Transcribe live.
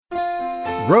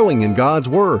growing in God's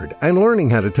Word, and learning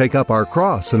how to take up our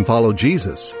cross and follow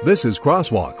Jesus. This is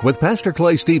Crosswalk with Pastor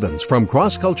Clay Stevens from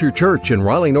Cross Culture Church in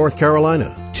Raleigh, North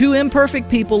Carolina. Two imperfect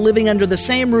people living under the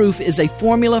same roof is a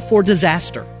formula for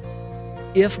disaster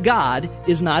if God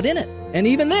is not in it. And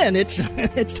even then, it's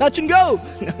touch and go.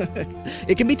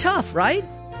 It can be tough, right?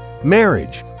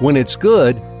 Marriage. When it's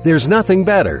good, there's nothing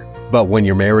better. But when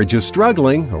your marriage is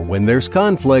struggling or when there's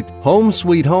conflict, home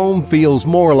sweet home feels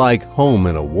more like home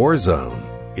in a war zone.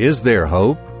 Is there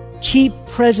hope? Keep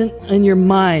present in your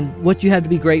mind what you have to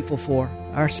be grateful for.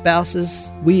 Our spouses,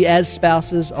 we as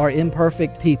spouses are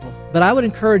imperfect people. But I would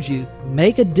encourage you,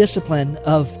 make a discipline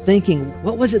of thinking,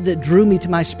 what was it that drew me to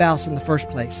my spouse in the first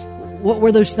place? What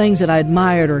were those things that I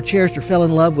admired or cherished or fell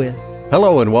in love with?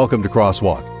 Hello and welcome to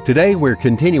Crosswalk. Today we're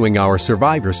continuing our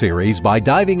Survivor series by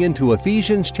diving into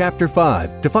Ephesians chapter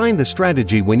 5 to find the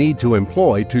strategy we need to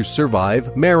employ to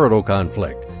survive marital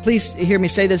conflict. Please hear me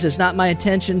say this. It's not my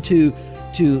intention to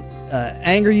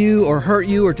anger you or hurt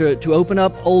you or to open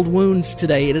up old wounds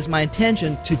today. It is my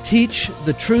intention to teach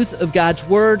the truth of God's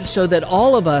Word so that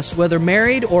all of us, whether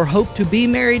married or hope to be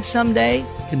married someday,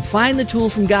 can find the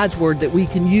tools from God's Word that we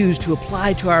can use to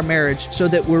apply to our marriage so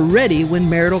that we're ready when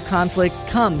marital conflict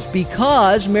comes,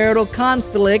 because marital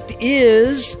conflict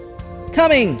is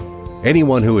coming.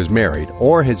 Anyone who is married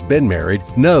or has been married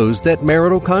knows that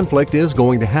marital conflict is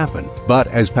going to happen. But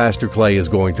as Pastor Clay is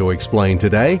going to explain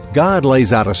today, God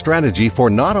lays out a strategy for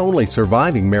not only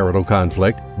surviving marital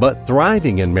conflict, but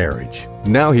thriving in marriage.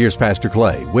 Now here's Pastor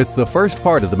Clay with the first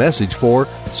part of the message for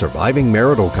surviving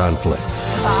marital conflict.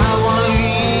 I want to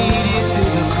lead you to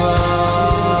the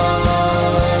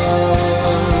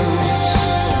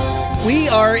cross. We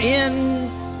are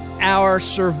in our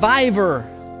Survivor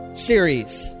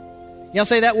series. Y'all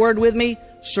say that word with me?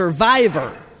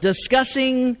 Survivor.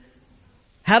 Discussing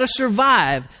how to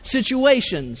survive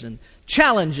situations and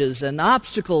challenges and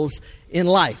obstacles in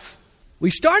life. We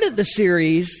started the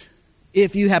series,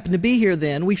 if you happen to be here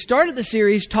then, we started the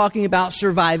series talking about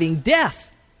surviving death.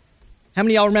 How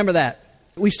many of y'all remember that?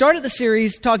 We started the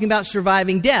series talking about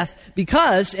surviving death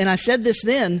because, and I said this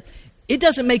then, it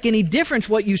doesn't make any difference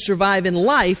what you survive in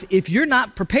life if you're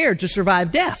not prepared to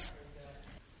survive death.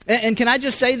 And can I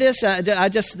just say this?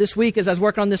 This week, as I was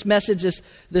working on this message,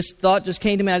 this thought just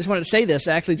came to me. I just wanted to say this.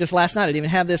 Actually, just last night, I didn't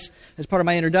even have this as part of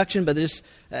my introduction, but just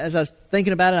as I was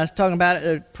thinking about it, I was talking about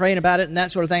it, praying about it, and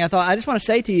that sort of thing, I thought, I just want to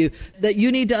say to you that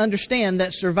you need to understand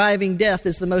that surviving death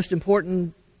is the most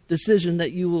important decision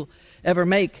that you will ever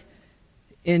make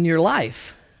in your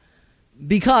life.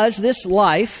 Because this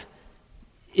life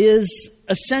is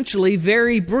essentially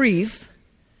very brief,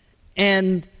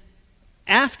 and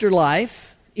afterlife,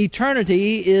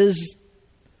 eternity is,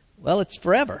 well, it's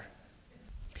forever.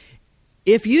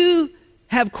 If you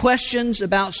have questions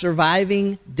about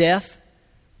surviving death,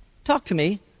 talk to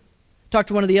me. Talk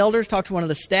to one of the elders, talk to one of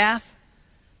the staff.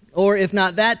 Or if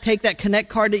not that, take that Connect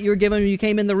card that you were given when you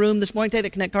came in the room this morning. Take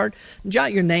that Connect card,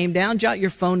 jot your name down, jot your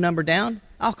phone number down.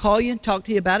 I'll call you and talk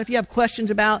to you about it. If you have questions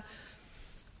about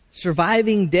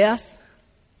surviving death,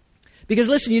 because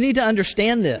listen, you need to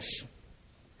understand this.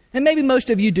 And maybe most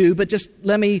of you do, but just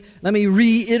let me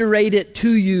reiterate it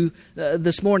to you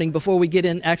this morning before we get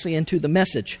into the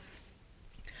message.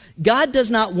 God does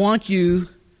not want you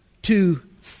to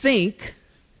think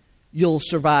you'll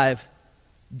survive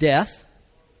death.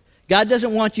 God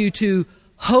doesn't want you to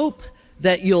hope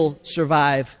that you'll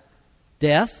survive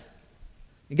death.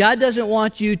 God doesn't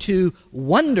want you to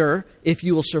wonder if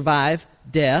you will survive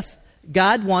death.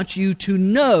 God wants you to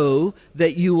know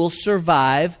that you will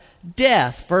survive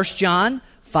death. 1 John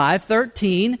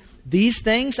 5:13, these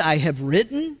things I have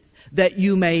written that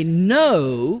you may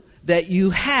know that you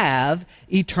have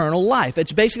eternal life.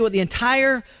 It's basically what the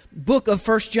entire book of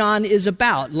 1 John is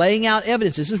about, laying out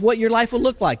evidence. This is what your life will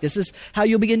look like. This is how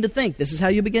you'll begin to think. This is how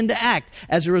you begin to act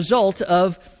as a result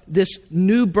of this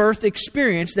new birth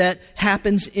experience that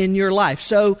happens in your life.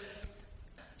 So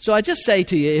I just say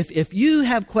to you, if you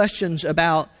have questions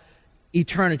about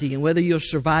eternity and whether you'll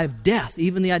survive death,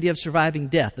 even the idea of surviving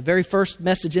death, the very first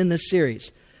message in this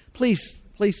series, please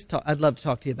talk. I'd love to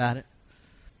talk to you about it.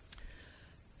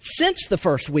 Since the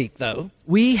first week, though,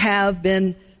 we have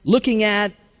been looking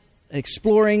at,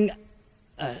 exploring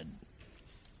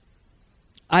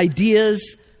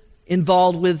ideas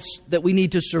involved with that we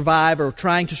need to survive or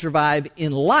trying to survive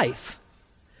in life.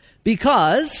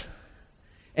 Because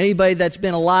anybody that's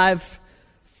been alive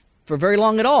for very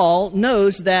long at all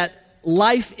knows that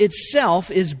life itself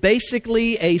is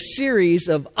basically a series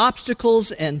of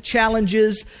obstacles and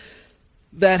challenges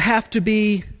that have to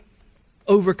be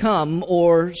overcome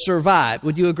or survived.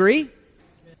 Would you agree?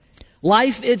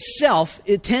 Life itself,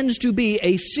 it tends to be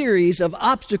a series of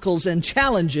obstacles and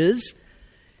challenges,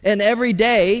 and every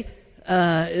day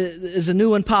is a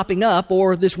new one popping up,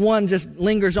 or this one just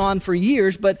lingers on for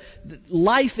years. But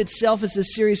life itself is a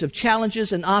series of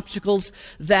challenges and obstacles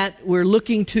that we're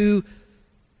looking to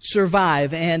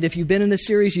survive. And if you've been in this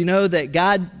series, you know that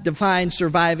God defines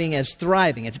surviving as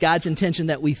thriving. It's God's intention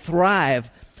that we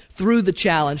thrive through the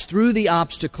challenge, through the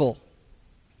obstacle.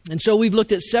 And so we've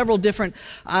looked at several different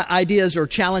ideas or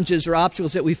challenges or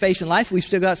obstacles that we face in life. We've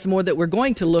still got some more that we're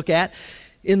going to look at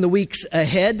in the weeks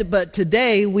ahead. But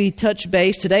today we touch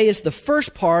base. Today is the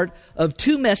first part of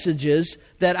two messages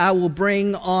that I will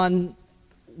bring on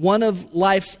one of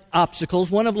life's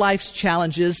obstacles, one of life's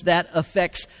challenges that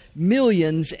affects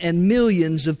millions and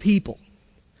millions of people.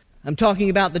 I'm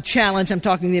talking about the challenge. I'm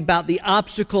talking about the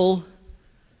obstacle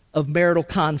of marital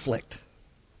conflict.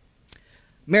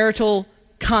 Marital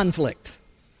conflict.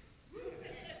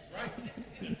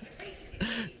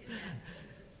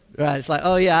 Right, it's like,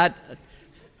 oh yeah,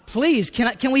 please,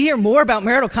 can we hear more about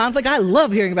marital conflict? I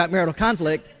love hearing about marital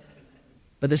conflict.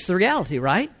 But this is the reality,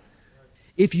 right?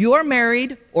 If you are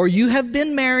married or you have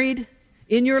been married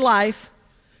in your life,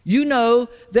 you know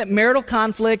that marital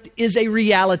conflict is a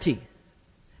reality.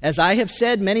 As I have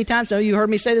said many times, I know you heard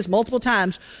me say this multiple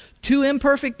times, two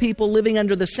imperfect people living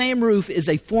under the same roof is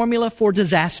a formula for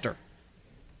disaster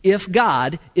if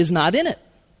God is not in it.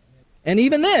 And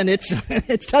even then,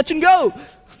 it's touch and go.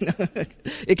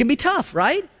 It can be tough,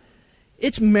 right?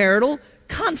 It's marital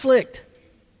conflict.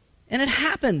 And it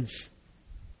happens.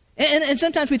 And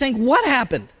sometimes we think, what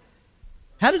happened?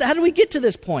 How did we get to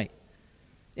this point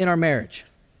in our marriage?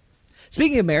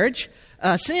 Speaking of marriage,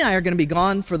 Cindy and I are going to be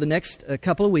gone for the next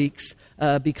couple of weeks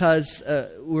because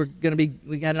we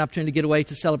got an opportunity to get away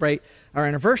to celebrate our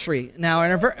anniversary. Now,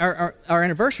 our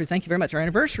anniversary, thank you very much. Our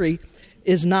anniversary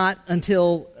is not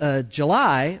until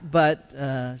July, but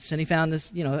Cindy found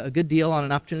this, a good deal on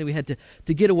an opportunity we had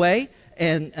to get away,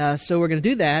 and so we're going to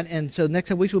do that. And so the next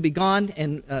couple weeks we'll be gone,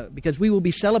 and because we will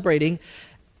be celebrating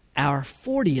our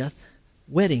 40th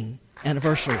wedding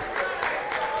anniversary.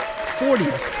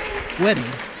 40th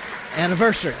wedding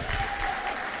anniversary.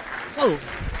 Whoa.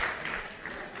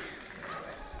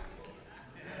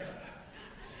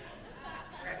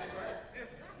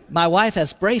 My wife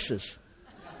has braces.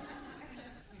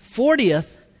 40th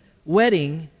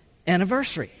wedding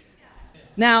anniversary.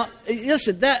 Now,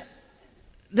 listen, that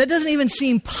doesn't even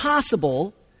seem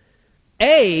possible,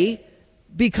 A,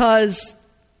 because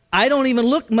I don't even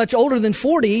look much older than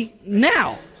 40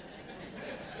 now.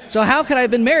 So how could I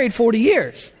have been married 40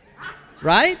 years?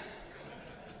 Right?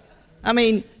 I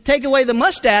mean, take away the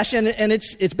mustache and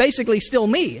it's basically still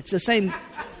me. It's the same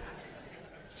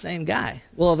guy.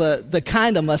 Well, the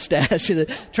kind of mustache,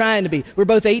 trying to be. We're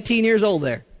both 18 years old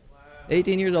there.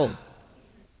 18 years old.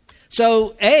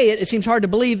 So, A, it seems hard to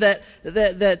believe that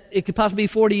it could possibly be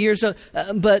 40 years.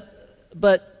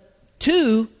 But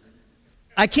two,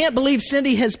 I can't believe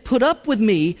Cindy has put up with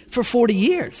me for 40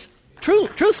 years.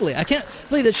 Truthfully, I can't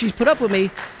believe that she's put up with me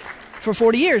for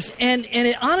 40 years. And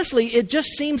honestly, it just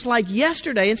seems like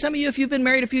yesterday, and some of you, if you've been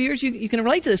married a few years, you can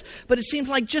relate to this, but it seems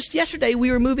like just yesterday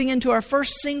we were moving into our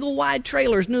first single-wide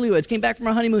trailer as newlyweds. Came back from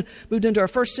our honeymoon, moved into our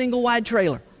first single-wide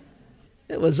trailer.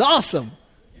 It was awesome.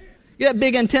 You got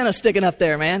big antenna sticking up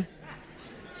there, man.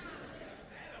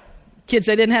 Kids,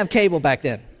 they didn't have cable back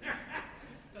then.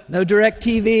 No direct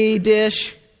TV,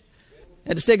 dish.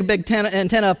 Had to stick a big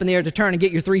antenna up in the air to turn and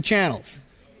get your 3 channels.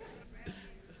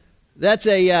 That's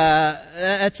I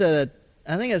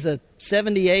think it's a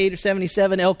 78 or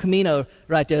 77 El Camino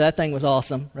right there. That thing was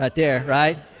awesome right there,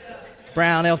 right?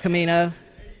 Brown El Camino.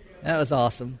 That was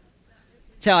awesome.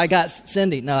 That's how I got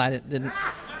Cindy. No, I didn't.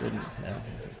 No.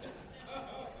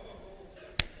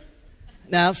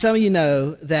 Now, some of you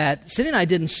know that Cindy and I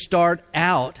didn't start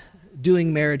out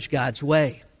doing marriage God's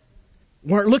way.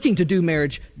 We weren't looking to do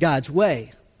marriage God's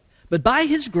way. But by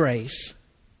His grace,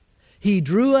 He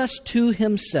drew us to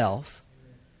Himself,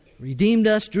 redeemed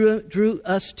us, drew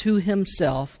us to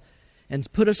Himself,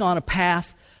 and put us on a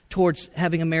path towards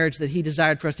having a marriage that He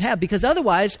desired for us to have. Because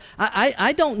otherwise,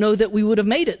 I don't know that we would have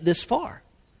made it this far.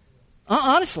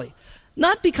 Honestly.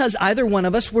 Not because either one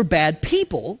of us were bad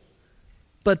people,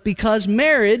 but because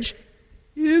marriage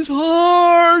is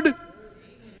hard.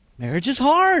 Marriage is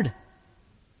hard.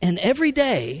 And every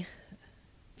day,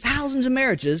 thousands of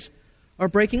marriages are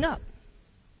breaking up.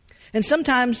 And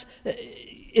sometimes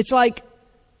it's like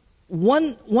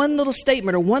one little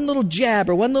statement or one little jab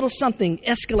or one little something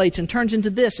escalates and turns into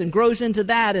this and grows into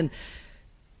that,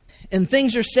 and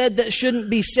things are said that shouldn't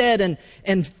be said,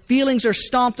 and feelings are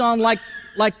stomped on like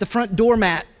the front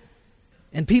doormat.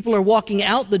 And people are walking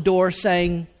out the door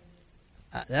saying,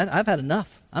 I've had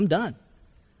enough. I'm done.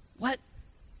 What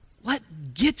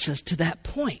gets us to that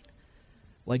point?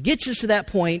 What gets us to that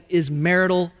point is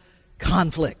marital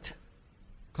conflict,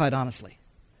 quite honestly.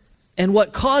 And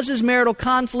what causes marital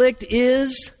conflict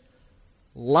is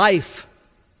life.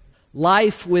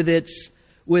 Life with its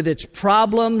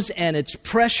problems and its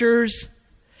pressures.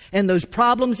 And those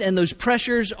problems and those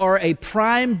pressures are a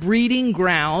prime breeding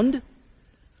ground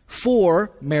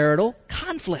for marital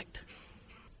conflict.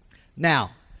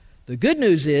 Now, the good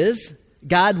news is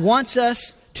God wants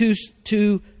us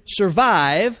to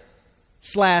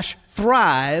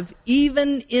survive/thrive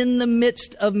even in the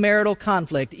midst of marital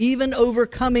conflict, even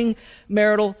overcoming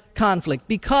marital conflict.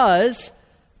 Because,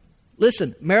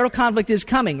 listen, marital conflict is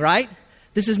coming, right?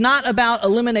 This is not about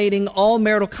eliminating all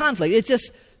marital conflict. It's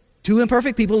just two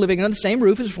imperfect people living under the same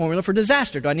roof is a formula for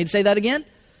disaster. Do I need to say that again?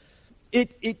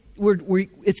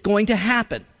 It's going to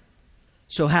happen.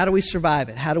 So how do we survive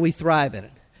it? How do we thrive in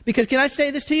it? Because can I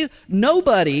say this to you?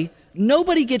 Nobody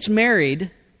gets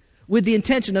married with the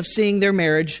intention of seeing their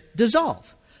marriage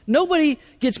dissolve. Nobody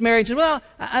gets married and says, well,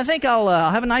 I think I'll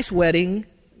have a nice wedding.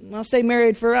 I'll stay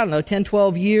married for, 10,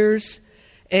 12 years.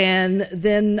 And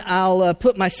then I'll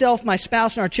put myself, my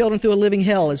spouse, and our children through a living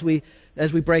hell as we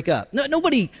break up. No,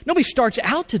 nobody starts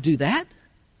out to do that.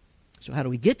 So how do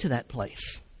we get to that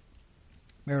place?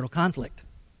 Marital conflict.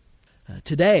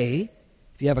 Today,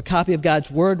 if you have a copy of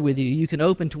God's Word with you, you can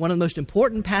open to one of the most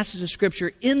important passages of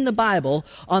Scripture in the Bible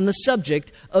on the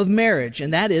subject of marriage,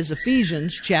 and that is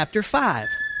Ephesians chapter 5.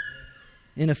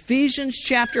 In Ephesians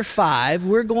chapter 5,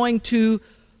 we're going to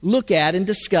look at and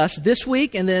discuss this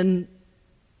week, and then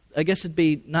I guess it'd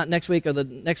be not next week or the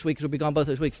next week, because we'll be gone both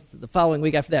those weeks. The following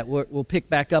week after that, we'll pick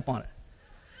back up on it.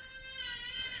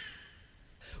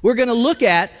 We're going to look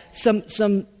at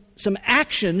some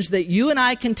actions that you and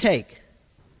I can take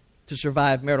to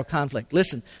survive marital conflict.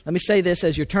 Listen, let me say this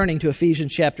as you're turning to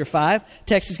Ephesians chapter 5.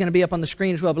 Text is going to be up on the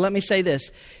screen as well, but let me say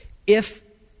this. If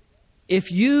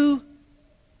you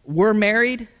were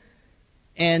married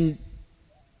and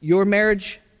your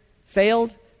marriage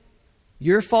failed,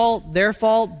 your fault, their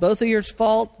fault, both of yours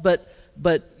fault, but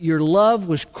your love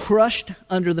was crushed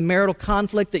under the marital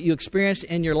conflict that you experienced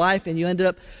in your life and you ended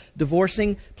up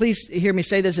divorcing, please hear me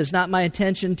say this. It's not my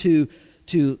intention to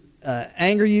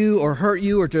anger you or hurt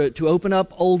you or to open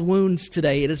up old wounds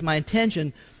today. It is my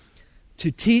intention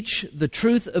to teach the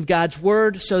truth of God's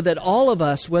Word so that all of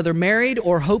us, whether married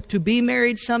or hope to be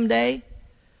married someday,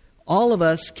 all of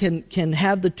us can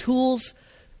have the tools,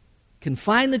 can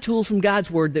find the tools from God's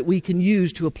Word that we can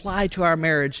use to apply to our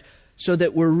marriage so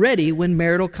that we're ready when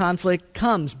marital conflict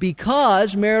comes,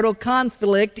 because marital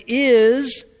conflict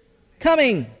is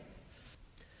coming.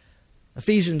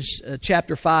 Ephesians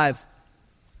chapter 5.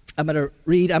 I'm going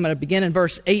to begin in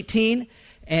verse 18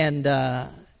 and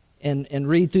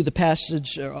read through the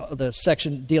passage, the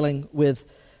section dealing with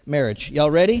marriage. Y'all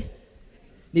ready?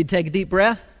 Need to take a deep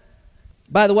breath?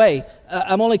 By the way,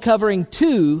 I'm only covering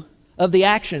 2 of the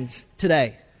actions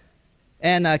today.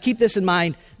 And keep this in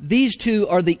mind, these 2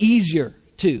 are the easier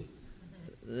 2.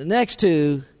 The next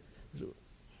 2,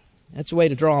 that's a way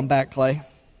to draw them back, Clay.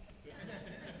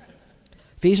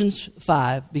 Ephesians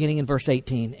 5, beginning in verse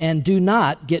 18. And do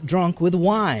not get drunk with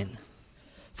wine,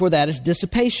 for that is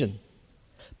dissipation,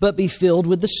 but be filled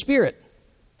with the Spirit,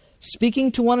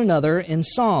 speaking to one another in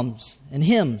psalms and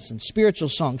hymns and spiritual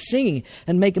songs, singing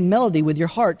and making melody with your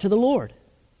heart to the Lord,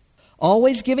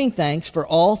 always giving thanks for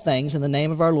all things in the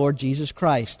name of our Lord Jesus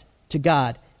Christ, to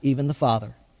God, even the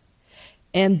Father.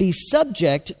 And be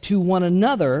subject to one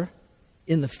another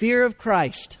in the fear of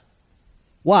Christ.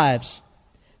 Wives,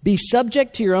 be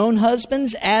subject to your own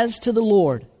husbands as to the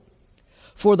Lord.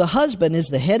 For the husband is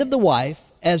the head of the wife,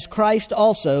 as Christ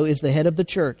also is the head of the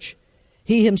church,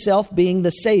 he himself being the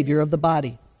Savior of the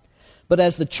body. But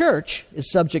as the church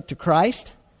is subject to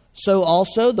Christ, so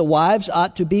also the wives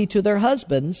ought to be to their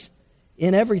husbands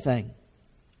in everything.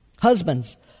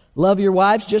 Husbands, love your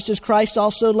wives just as Christ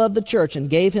also loved the church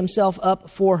and gave himself up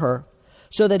for her,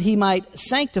 so that he might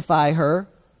sanctify her,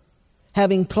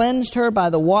 having cleansed her by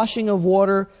the washing of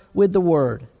water with the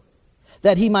word,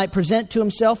 that he might present to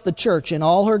himself the church in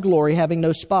all her glory, having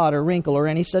no spot or wrinkle or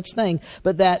any such thing,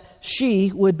 but that she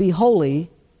would be holy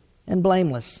and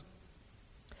blameless.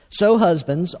 So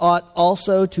husbands ought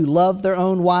also to love their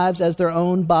own wives as their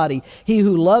own body. He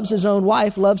who loves his own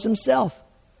wife loves himself.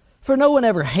 For no one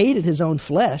ever hated his own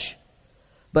flesh,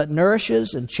 but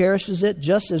nourishes and cherishes it,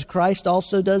 just as Christ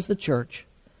also does the church,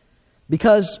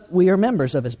 because we are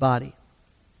members of his body.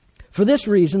 For this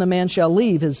reason, a man shall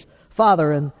leave his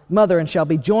father and mother and shall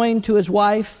be joined to his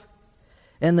wife,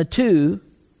 and the 2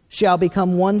 shall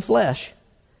become one flesh.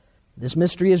 This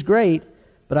mystery is great,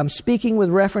 but I'm speaking with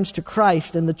reference to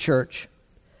Christ and the church.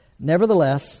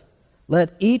 Nevertheless,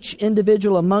 let each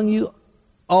individual among you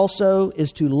also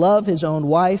is to love his own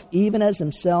wife, even as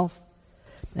himself,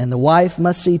 and the wife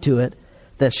must see to it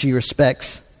that she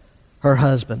respects her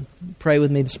husband. Pray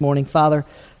with me this morning. Father,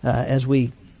 as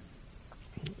we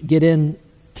get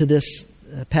into this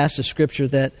passage of Scripture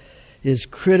that is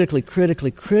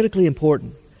critically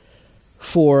important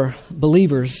for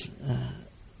believers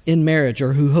in marriage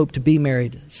or who hope to be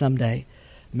married someday.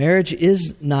 Marriage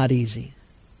is not easy.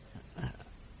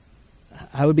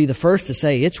 I would be the first to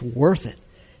say it's worth it.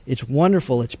 It's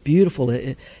wonderful, it's beautiful,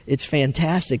 it's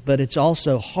fantastic, but it's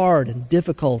also hard and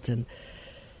difficult, and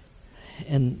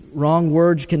wrong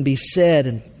words can be said,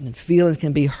 and feelings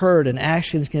can be hurt, and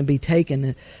actions can be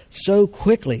taken so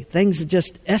quickly. Things that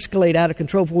just escalate out of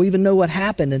control before we even know what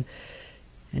happened.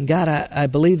 And God, I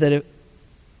believe that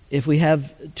if we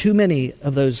have too many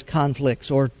of those conflicts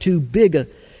or too big a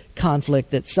conflict,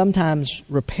 that sometimes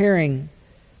repairing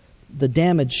the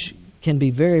damage can be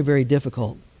very, very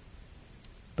difficult.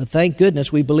 But thank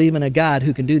goodness we believe in a God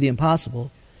who can do the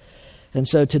impossible. And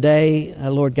so today,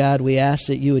 Lord God, we ask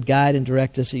that you would guide and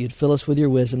direct us, that you'd fill us with your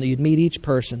wisdom, that you'd meet each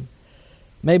person.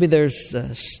 Maybe there's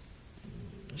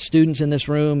students in this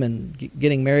room, and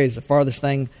getting married is the farthest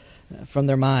thing from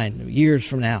their mind, years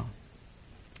from now.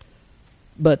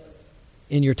 But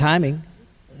in your timing,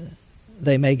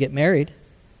 they may get married.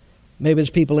 Maybe there's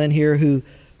people in here who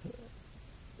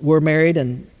were married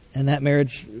and that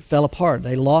marriage fell apart.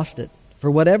 They lost it for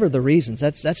whatever the reasons.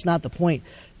 That's not the point.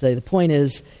 The point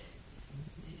is,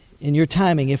 in your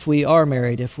timing, if we are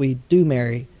married, if we do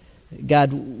marry,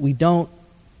 God, we don't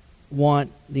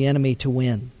want the enemy to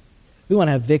win. We want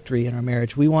to have victory in our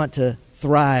marriage. We want to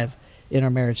thrive in our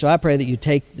marriage. So I pray that you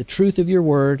take the truth of your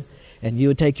word, and you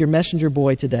would take your messenger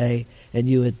boy today, and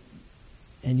you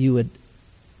would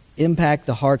impact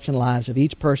the hearts and lives of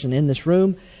each person in this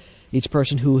room, each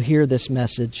person who will hear this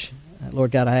message.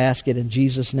 Lord God, I ask it in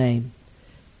Jesus' name.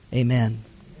 Amen.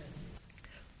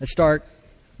 Let's start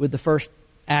with the first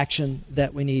action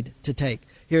that we need to take.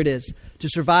 Here it is. To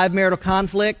survive marital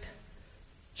conflict,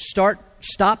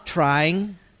 stop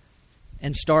trying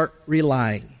and start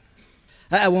relying.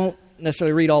 I won't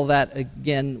necessarily read all that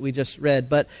again we just read,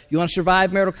 but you want to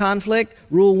survive marital conflict?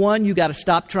 Rule 1, you got to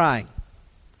stop trying.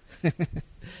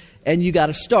 And you got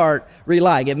to start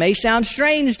relying. It may sound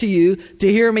strange to you to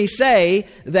hear me say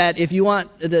that if you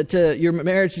want your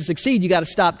marriage to succeed, you got to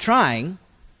stop trying.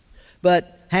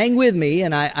 But hang with me,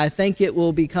 and I think it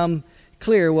will become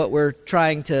clear what we're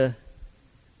trying to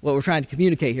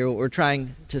communicate here, what we're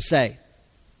trying to say.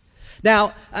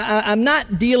 Now, I'm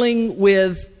not dealing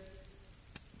with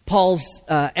Paul's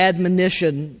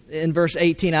admonition in verse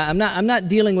 18. I'm not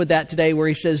dealing with that today, where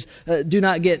he says, "Do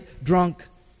not get drunk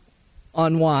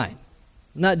on wine."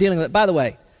 I'm not dealing with it. By the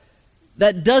way,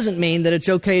 that doesn't mean that it's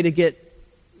okay to get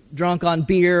drunk on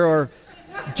beer or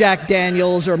Jack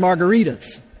Daniels or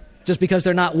margaritas just because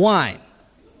they're not wine.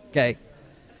 Okay?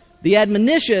 The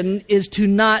admonition is to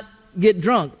not get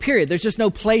drunk, period. There's just no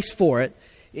place for it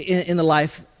in the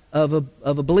life of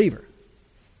a believer.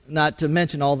 Not to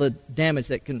mention all the damage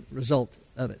that can result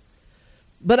of it.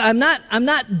 But I'm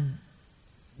not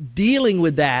dealing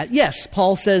with that. Yes,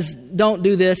 Paul says don't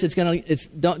do this.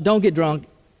 Don't get drunk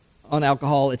on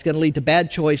alcohol. It's going to lead to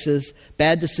bad choices,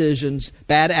 bad decisions,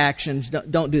 bad actions.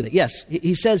 Don't do that. Yes,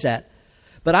 he says that.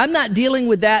 But I'm not dealing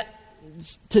with that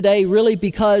today really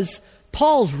because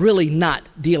Paul's really not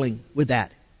dealing with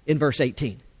that in verse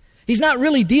 18. He's not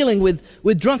really dealing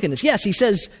with drunkenness. Yes, he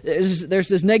says there's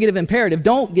this negative imperative.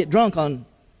 Don't get drunk on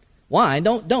wine.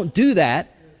 Don't do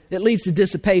that. It leads to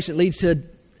dissipation. It leads to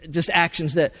just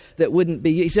actions that wouldn't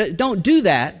be. He said, don't do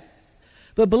that.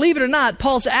 But believe it or not,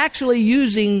 Paul's actually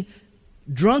using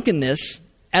drunkenness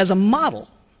as a model.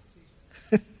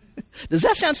 Does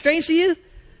that sound strange to you?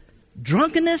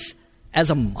 Drunkenness as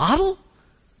a model?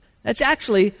 That's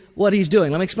actually what he's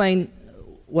doing. Let me explain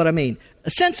what I mean.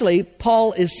 Essentially, what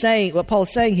Paul is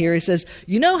saying here, he says,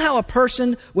 you know how a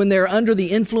person, when they're under the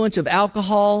influence of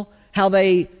alcohol, how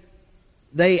they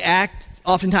act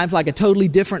oftentimes like a totally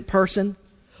different person?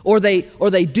 Or they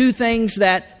do things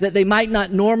that they might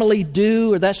not normally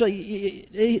do, or that's what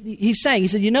he's saying. He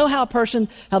said, you know how a person,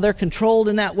 how they're controlled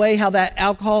in that way, how that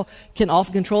alcohol can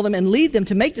often control them and lead them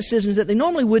to make decisions that they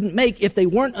normally wouldn't make if they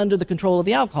weren't under the control of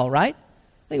the alcohol, right?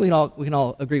 I think we can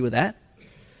all agree with that.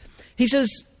 He says,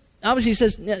 obviously he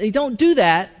says, don't do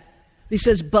that. He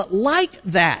says, but like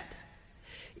that,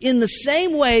 in the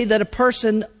same way that a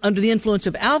person under the influence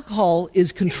of alcohol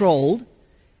is controlled,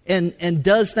 and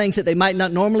does things that they might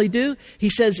not normally do. He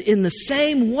says, in the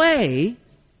same way,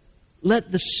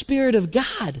 let the Spirit of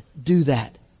God do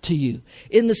that to you.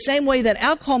 In the same way that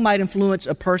alcohol might influence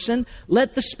a person,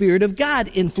 let the Spirit of God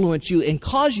influence you and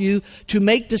cause you to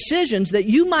make decisions that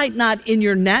you might not in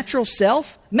your natural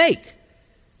self make.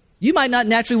 You might not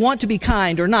naturally want to be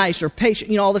kind or nice or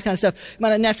patient, all this kind of stuff. You might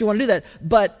not naturally want to do that.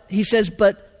 But he says,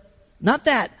 but not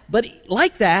that, but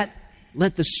like that,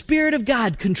 let the Spirit of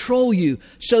God control you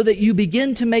so that you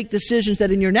begin to make decisions that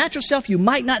in your natural self you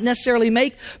might not necessarily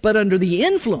make, but under the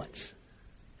influence.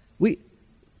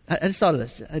 I just thought of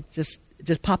this. It just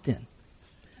popped in.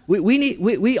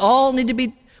 We all need to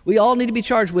be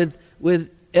charged with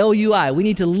LUI. We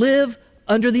need to live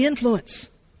under the influence.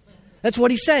 That's what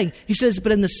he's saying. He says,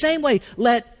 but in the same way,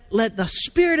 let the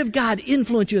Spirit of God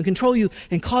influence you and control you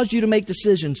and cause you to make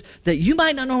decisions that you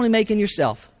might not normally make in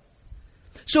yourself.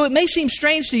 So it may seem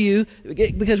strange to you,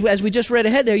 because as we just read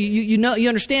ahead there, you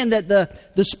understand that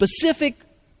the specific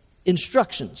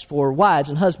instructions for wives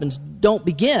and husbands don't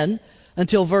begin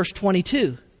until verse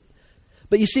 22.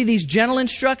 But you see these general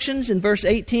instructions in verse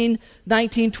 18,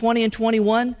 19, 20, and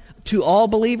 21 to all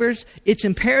believers. It's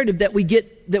imperative that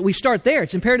we start there.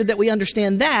 It's imperative that we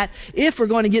understand that if we're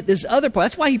going to get this other part.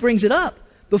 That's why he brings it up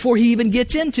before he even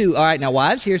gets into, all right, now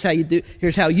wives, here's how you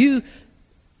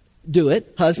do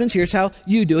it. Husbands, here's how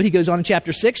you do it. He goes on in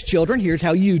chapter 6, children, here's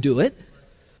how you do it.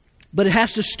 But it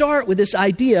has to start with this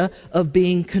idea of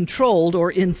being controlled or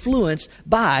influenced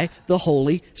by the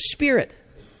Holy Spirit.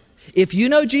 If you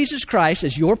know Jesus Christ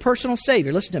as your personal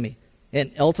Savior, listen to me,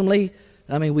 and ultimately,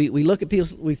 we look at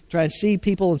people, we try and see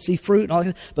people and see fruit and all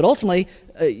that, but ultimately,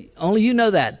 only you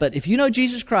know that. But if you know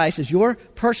Jesus Christ as your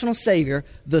personal Savior,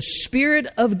 the Spirit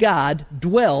of God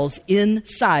dwells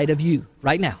inside of you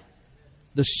right now.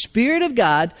 The Spirit of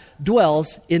God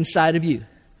dwells inside of you.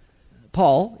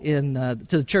 Paul, to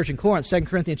the church in Corinth, 2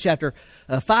 Corinthians chapter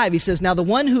 5, he says, now the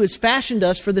one who has fashioned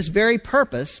us for this very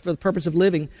purpose, for the purpose of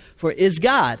living for, is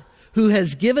God, who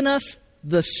has given us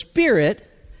the Spirit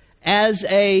as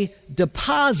a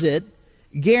deposit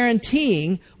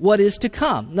guaranteeing what is to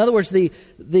come. In other words, the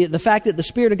fact that the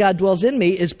Spirit of God dwells in me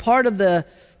is part of the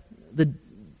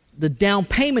down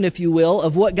payment, if you will,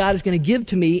 of what God is going to give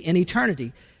to me in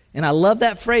eternity. And I love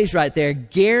that phrase right there,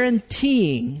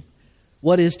 guaranteeing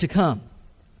what is to come.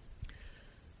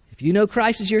 If you know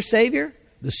Christ as your Savior,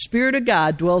 the Spirit of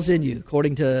God dwells in you,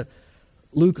 according to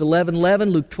Luke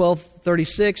 11:11, Luke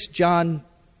 12:36, John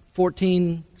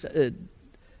 14,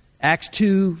 Acts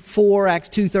 2:4, Acts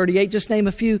 2:38, just name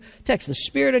a few texts. The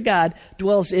Spirit of God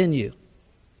dwells in you.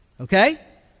 Okay?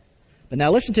 But now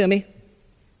listen to me.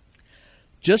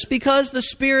 Just because the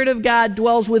Spirit of God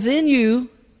dwells within you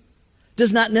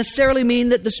does not necessarily mean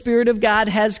that the Spirit of God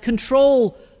has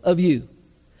control of you.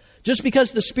 Just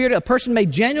because a person may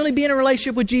genuinely be in a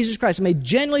relationship with Jesus Christ, may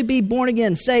genuinely be born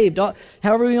again, saved,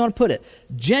 however you want to put it,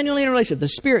 genuinely in a relationship, the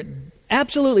Spirit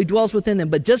absolutely dwells within them.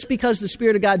 But just because the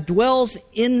Spirit of God dwells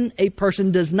in a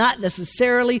person does not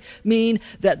necessarily mean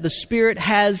that the Spirit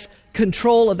has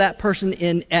control of that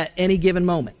person at any given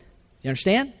moment. You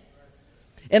understand?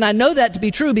 And I know that to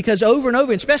be true because over and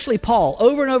over, especially Paul,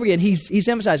 over and over again, he's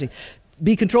emphasizing,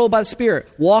 be controlled by the Spirit,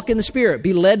 walk in the Spirit,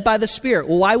 be led by the Spirit.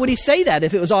 Well, why would he say that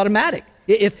if it was automatic?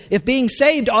 If being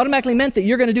saved automatically meant that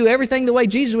you're going to do everything the way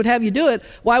Jesus would have you do it,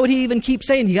 why would he even keep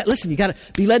saying, you got to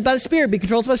be led by the Spirit, be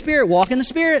controlled by the Spirit, walk in the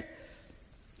Spirit?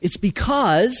 It's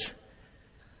because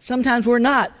sometimes we're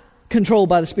not controlled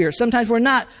by the Spirit. Sometimes we're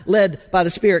not led by the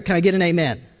Spirit. Can I get an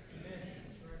amen?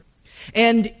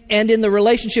 And in the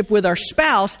relationship with our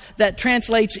spouse, that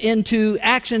translates into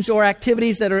actions or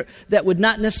activities that would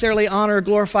not necessarily honor or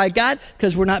glorify God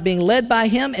because we're not being led by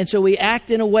Him, and so we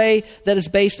act in a way that is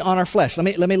based on our flesh. Let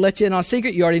me let you in on a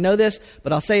secret. You already know this,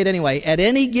 but I'll say it anyway. At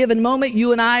any given moment,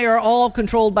 you and I are all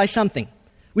controlled by something.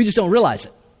 We just don't realize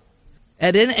it.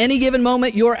 At any given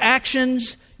moment, your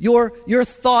actions, your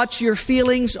thoughts, your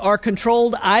feelings are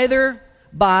controlled either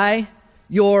by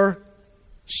your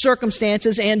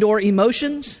circumstances and or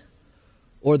emotions,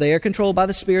 or they are controlled by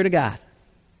the Spirit of God.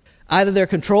 Either they're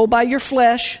controlled by your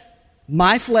flesh,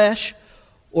 my flesh,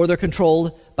 or they're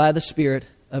controlled by the Spirit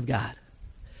of God.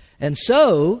 And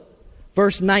so,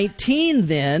 verse 19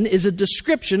 then is a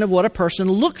description of what a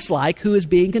person looks like who is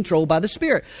being controlled by the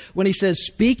Spirit. When he says,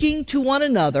 speaking to one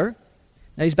another,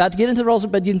 now he's about to get into the roles,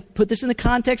 but you can put this in the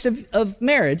context of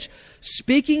marriage,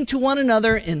 speaking to one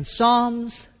another in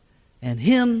psalms and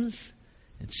hymns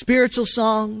and spiritual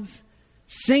songs,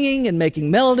 singing and making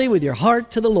melody with your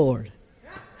heart to the Lord.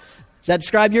 Does that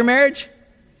describe your marriage?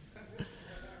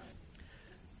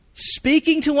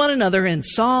 speaking to one another in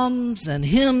psalms and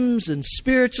hymns and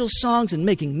spiritual songs and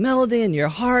making melody in your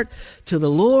heart to the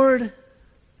Lord.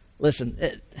 Listen,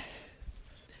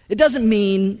 it doesn't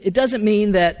mean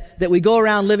that we go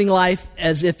around living life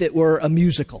as if it were a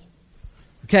musical.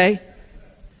 Okay?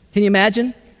 Can you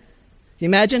imagine? Can you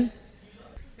imagine?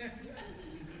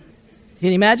 Can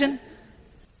you imagine?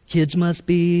 Kids must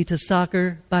be to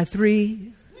soccer by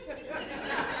 3.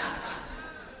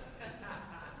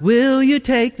 Will you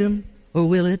take them, or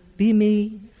will it be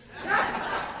me?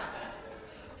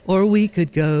 Or we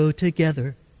could go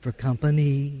together for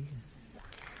company.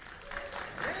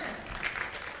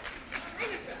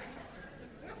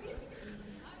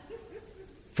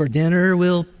 For dinner,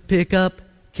 we'll pick up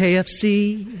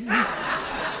KFC.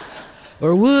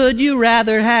 Or would you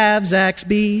rather have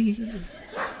Zaxby's?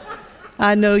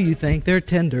 I know you think their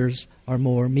tenders are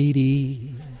more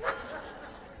meaty.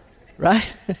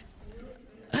 Right?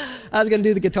 I was going to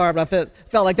do the guitar, but I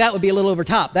felt like that would be a little over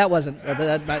top. That wasn't.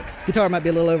 My guitar might be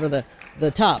a little over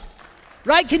the top.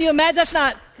 Right? Can you imagine? That's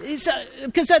not...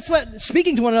 Because that's what...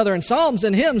 Speaking to one another in psalms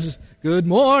and hymns. Good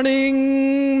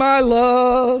morning, my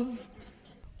love.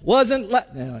 Wasn't...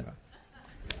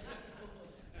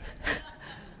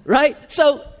 Right?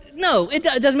 So... No, it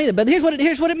doesn't mean that. But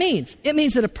here's what it means. It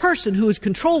means that a person who is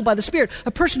controlled by the Spirit,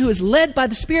 a person who is led by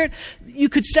the Spirit, you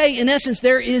could say, in essence,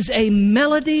 there is a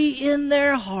melody in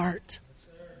their heart.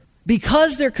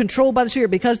 Because they're controlled by the Spirit,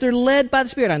 because they're led by the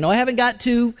Spirit. I know I haven't got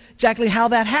to exactly how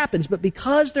that happens, but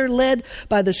because they're led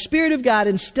by the Spirit of God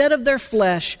instead of their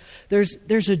flesh,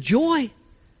 there's a joy,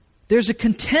 there's a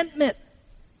contentment,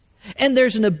 and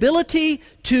there's an ability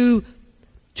to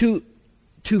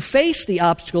face the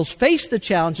obstacles, face the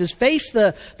challenges, face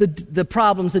the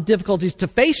problems, the difficulties, to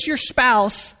face your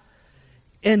spouse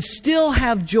and still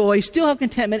have joy, still have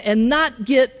contentment, and not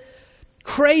get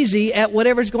crazy at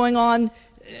whatever's going on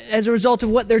as a result of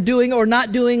what they're doing or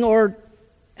not doing or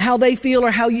how they feel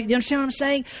or how you understand what I'm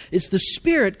saying? It's the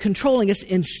Spirit controlling us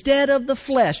instead of the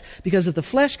flesh. Because if the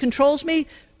flesh controls me,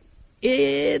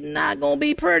 it's not going to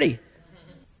be pretty.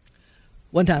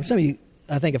 One time, some of you,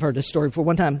 I think I've heard this story before.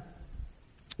 One time,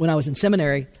 when I was in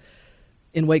seminary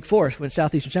in Wake Forest, when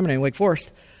Southeastern Seminary in Wake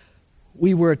Forest,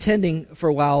 we were attending for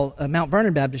a while Mount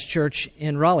Vernon Baptist Church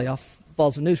in Raleigh off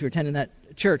Falls of News. We were attending that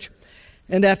church.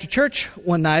 And after church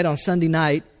one night, on Sunday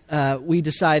night, we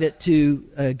decided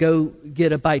to go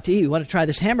get a bite to eat. We wanted to try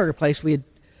this hamburger place we had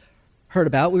heard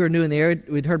about. We were new in the area.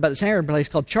 We'd heard about this hamburger place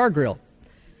called Char Grill.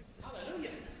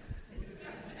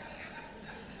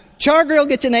 Char Grill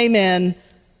gets an amen,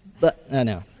 but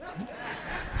no.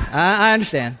 I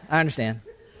understand.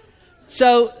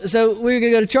 So we were going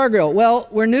to go to Char Grill. Well,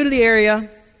 we're new to the area,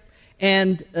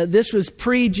 and this was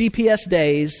pre-GPS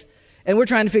days, and we're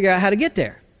trying to figure out how to get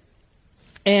there.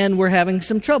 And we're having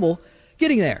some trouble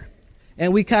getting there.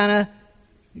 And we kind of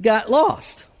got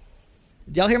lost.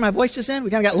 Did y'all hear my voice just then? We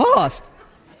kind of got lost.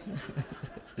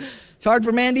 It's hard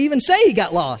for a man to even say he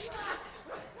got lost.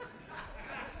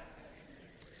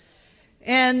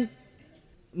 And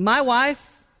my wife,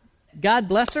 God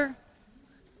bless her,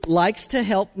 likes to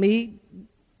help me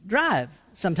drive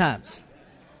sometimes.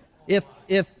 If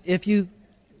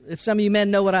some of you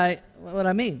men know what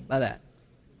I mean by that.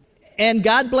 And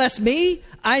God bless me,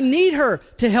 I need her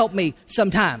to help me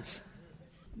sometimes.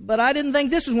 But I didn't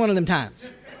think this was one of them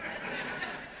times.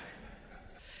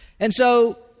 And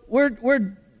so we're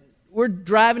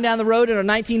driving down the road in a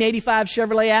 1985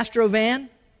 Chevrolet Astro van.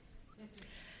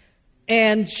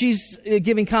 And she's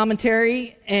giving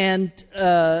commentary and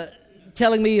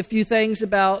telling me a few things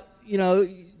about,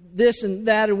 this and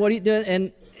that and what are you doing,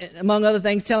 and among other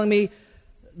things, telling me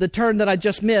the turn that I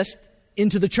just missed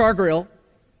into the Char Grill.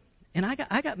 And I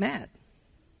got mad.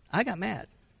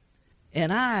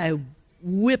 And I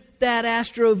whipped that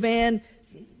Astro van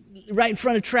right in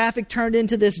front of traffic, turned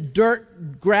into this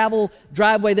dirt gravel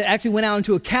driveway that actually went out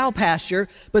into a cow pasture,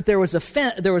 but there was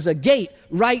a gate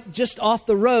right just off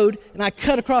the road, and I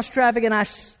cut across traffic and I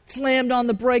slammed on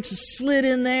the brakes and slid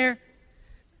in there.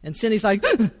 And Cindy's like,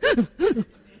 "What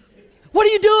are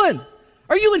you doing?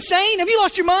 Are you insane? Have you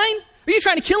lost your mind? Are you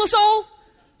trying to kill us all?"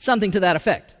 Something to that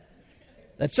effect.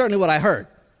 That's certainly what I heard.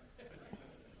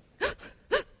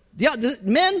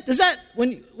 Men, does that,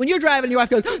 when you're driving, your wife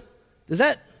goes, does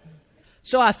that?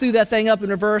 So I threw that thing up in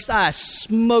reverse. I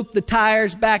smoked the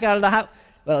tires back out of the house.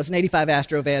 Well, it's an 85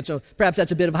 Astro van, so perhaps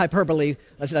that's a bit of hyperbole.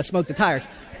 I said I smoked the tires.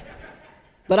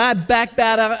 But I backed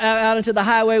out into the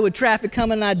highway with traffic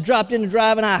coming, and I dropped into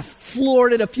drive, and I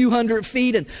floored it a few hundred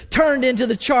feet and turned into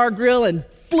the Char Grill and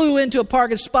flew into a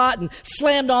parking spot and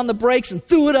slammed on the brakes and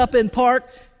threw it up in park.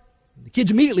 The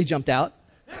kids immediately jumped out.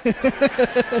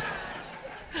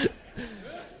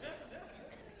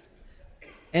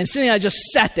 And Cindy and I just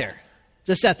sat there.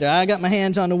 I got my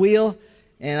hands on the wheel,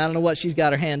 and I don't know what she's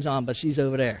got her hands on, but she's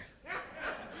over there.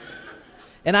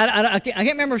 And I can't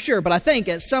remember for sure, but I think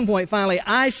at some point, finally,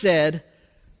 I said,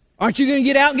 aren't you going to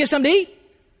get out and get something to eat?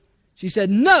 She said,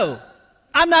 no,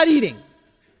 I'm not eating.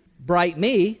 Bright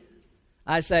me,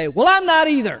 I say, well, I'm not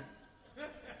either.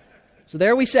 So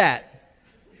there we sat,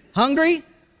 hungry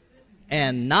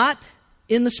and not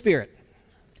in the Spirit.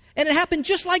 And it happened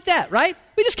just like that, right?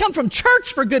 We just come from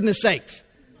church, for goodness sakes.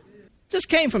 Just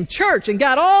came from church and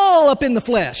got all up in the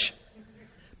flesh.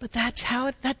 But that's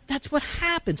how that's what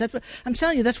happens. I'm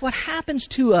telling you, that's what happens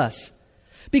to us.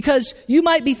 Because you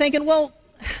might be thinking, well,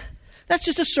 that's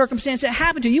just a circumstance that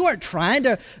happened to you. You weren't trying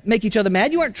to make each other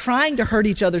mad. You weren't trying to hurt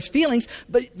each other's feelings.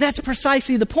 But that's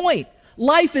precisely the point.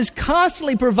 Life is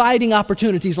constantly providing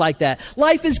opportunities like that.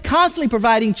 Life is constantly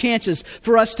providing chances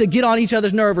for us to get on each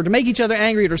other's nerve or to make each other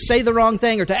angry or to say the wrong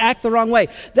thing or to act the wrong way.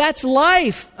 That's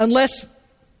life, unless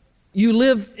you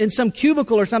live in some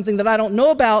cubicle or something that I don't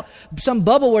know about, some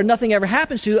bubble where nothing ever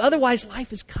happens to you. Otherwise,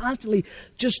 life is constantly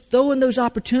just throwing those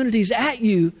opportunities at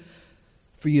you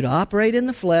for you to operate in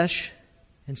the flesh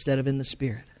instead of in the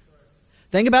Spirit.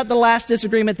 Think about the last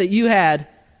disagreement that you had.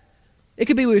 It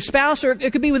could be with your spouse, or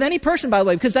it could be with any person, by the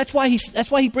way, because that's why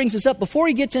he brings this up before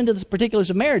he gets into the particulars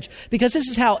of marriage, because this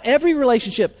is how every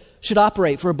relationship should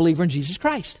operate for a believer in Jesus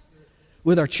Christ.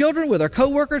 With our children, with our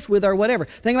coworkers, with our whatever.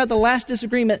 Think about the last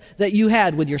disagreement that you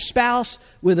had with your spouse,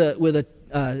 with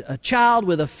a child,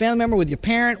 with a family member, with your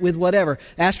parent, with whatever.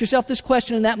 Ask yourself this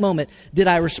question in that moment. Did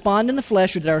I respond in the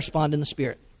flesh or did I respond in the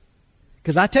Spirit?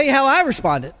 Because I tell you how I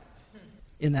responded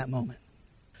in that moment.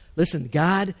 Listen,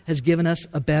 God has given us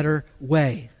a better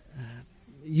way.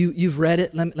 You've read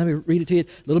it. Let me read it to you.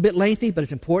 A little bit lengthy, but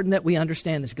it's important that we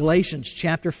understand this. Galatians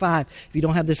chapter 5. If you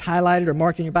don't have this highlighted or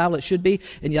marked in your Bible, it should be.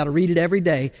 And you ought to read it every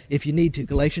day if you need to.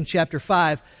 Galatians chapter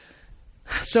 5.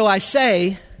 So I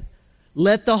say,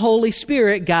 let the Holy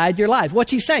Spirit guide your life.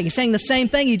 What's he saying? He's saying the same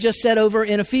thing he just said over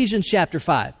in Ephesians chapter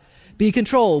 5. Be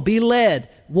controlled, be led,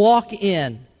 walk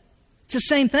in. It's the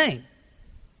same thing.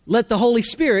 Let the Holy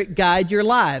Spirit guide your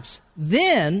lives.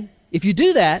 Then, if you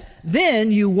do that,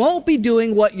 then you won't be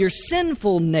doing what your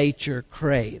sinful nature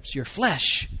craves, your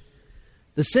flesh.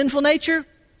 The sinful nature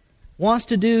wants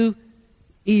to do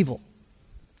evil.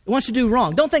 It wants to do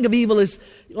wrong. Don't think of evil as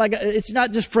like it's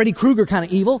not just Freddy Krueger kind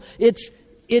of evil. It's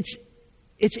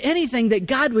anything that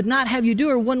God would not have you do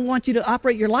or wouldn't want you to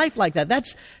operate your life like that.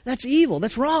 That's evil.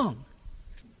 That's wrong.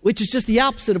 Which is just the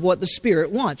opposite of what the Spirit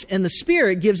wants. And the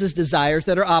Spirit gives us desires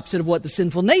that are opposite of what the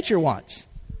sinful nature wants.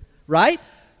 Right?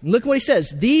 Look what he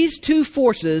says. These two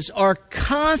forces are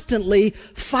constantly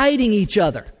fighting each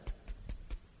other.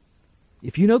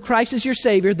 If you know Christ as your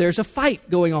Savior, there's a fight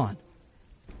going on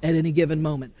at any given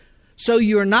moment. So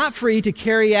you're not free to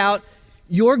carry out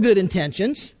your good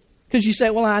intentions because you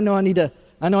say, well, I know I need to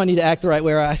act the right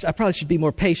way, or I probably should be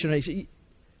more patient.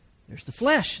 There's the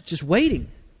flesh just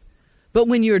waiting. But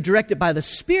when you're directed by the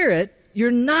Spirit,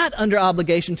 you're not under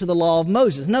obligation to the law of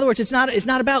Moses. In other words, it's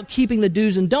not about keeping the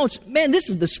do's and don'ts. Man, this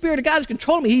is the Spirit of God is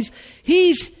controlling me.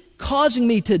 He's causing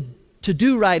me to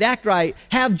do right, act right,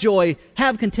 have joy,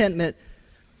 have contentment.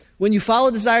 When you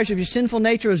follow desires of your sinful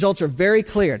nature, results are very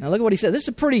clear. Now look at what he said. This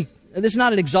is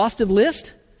not an exhaustive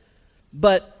list,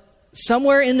 but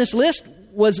somewhere in this list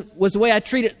was the way I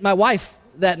treated my wife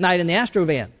that night in the Astro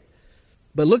van.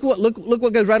 But look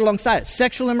what goes right alongside it.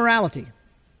 Sexual immorality,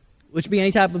 which would be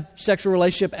any type of sexual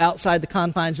relationship outside the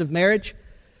confines of marriage.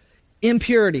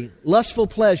 Impurity, lustful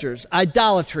pleasures,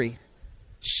 idolatry,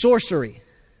 sorcery.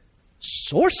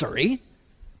 Sorcery?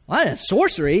 What is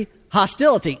sorcery?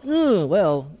 Hostility.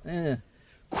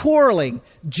 Quarreling,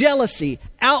 jealousy,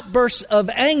 outbursts of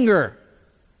anger,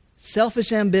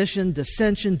 selfish ambition,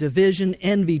 dissension, division,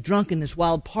 envy, drunkenness,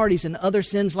 wild parties, and other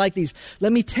sins like these.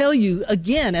 Let me tell you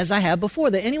again, as I have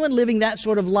before, that anyone living that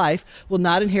sort of life will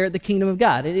not inherit the kingdom of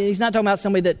God. He's not talking about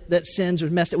somebody that sins or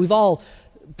messed up. We've all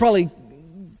probably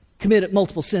committed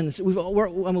multiple sins. We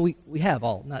have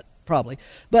all, not probably.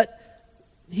 But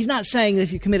he's not saying that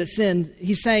if you committed sin,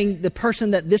 he's saying the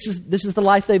person that this is the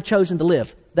life they've chosen to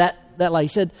live. That life. He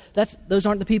said, those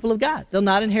aren't the people of God. They'll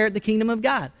not inherit the kingdom of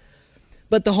God.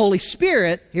 But the Holy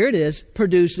Spirit, here it is,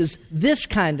 produces this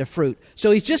kind of fruit.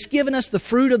 So he's just given us the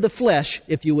fruit of the flesh,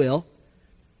 if you will.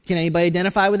 Can anybody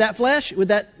identify with that flesh, with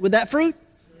that fruit?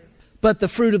 But the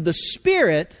fruit of the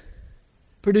Spirit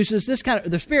produces this kind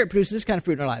of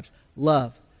fruit in our lives.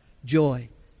 Love, joy,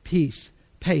 peace,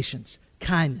 patience,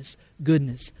 kindness,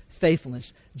 goodness,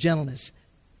 faithfulness, gentleness,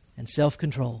 and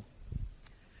self-control.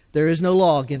 There is no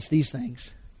law against these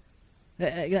things.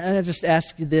 I just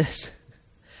ask you this.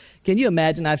 Can you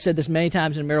imagine, I've said this many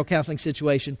times in a marital counseling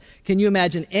situation, can you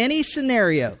imagine any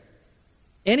scenario,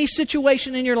 any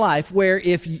situation in your life where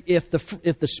if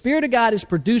the Spirit of God is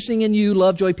producing in you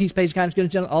love, joy, peace, patience, kindness,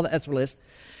 goodness, gentleness, all that's the list,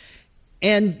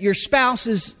 and your spouse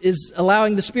is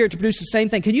allowing the Spirit to produce the same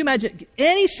thing, can you imagine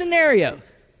any scenario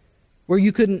where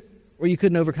you couldn't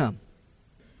overcome?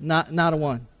 Not a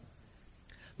one.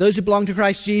 Those who belong to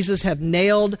Christ Jesus have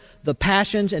nailed the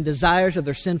passions and desires of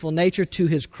their sinful nature to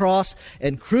His cross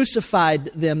and crucified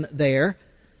them there.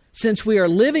 Since we are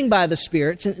living by the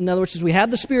Spirit, in other words, since we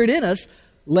have the Spirit in us,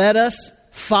 let us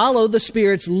follow the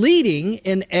Spirit's leading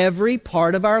in every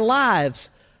part of our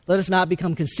lives. Let us not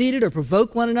become conceited or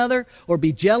provoke one another or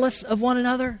be jealous of one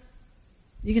another.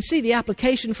 You can see the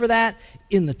application for that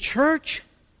in the church,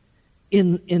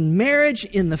 in marriage,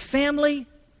 in the family.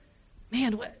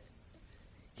 Man,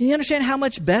 can you understand how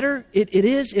much better it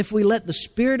is if we let the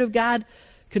Spirit of God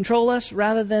control us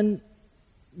rather than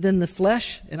the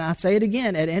flesh? And I'll say it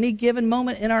again, at any given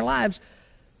moment in our lives,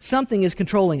 something is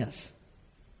controlling us.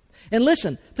 And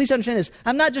listen, please understand this.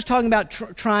 I'm not just talking about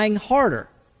trying harder.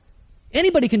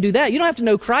 Anybody can do that. You don't have to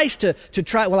know Christ to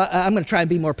try. Well, I'm going to try and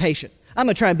be more patient. I'm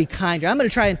going to try and be kinder. I'm going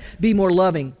to try and be more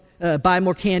loving. Buy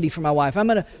more candy for my wife.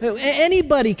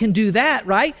 Anybody can do that,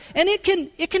 right? And it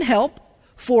can help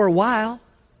for a while.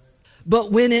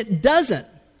 But when it doesn't,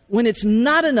 when it's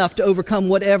not enough to overcome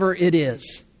whatever it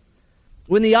is,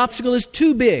 when the obstacle is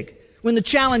too big, when the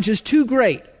challenge is too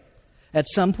great, at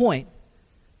some point,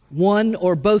 one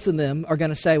or both of them are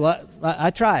going to say, well, I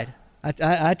tried.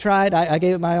 I tried. I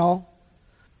gave it my all.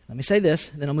 Let me say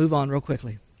this, and then I'll move on real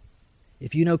quickly.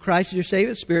 If you know Christ as your Savior,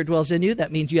 the Spirit dwells in you.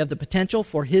 That means you have the potential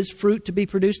for His fruit to be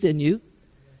produced in you.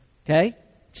 Okay?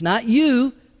 It's not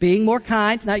you being more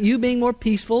kind. It's not you being more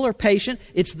peaceful or patient.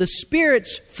 It's the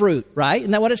Spirit's fruit, right?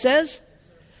 Isn't that what it says?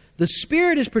 The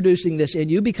Spirit is producing this in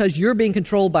you because you're being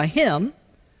controlled by Him.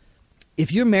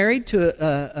 If you're married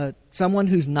to someone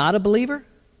who's not a believer,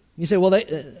 you say, well,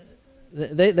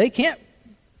 they can't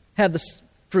have the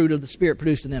fruit of the Spirit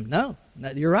produced in them. No,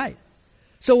 you're right.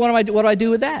 So what do I do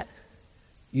with that?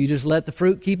 You just let the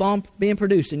fruit keep on being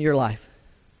produced in your life.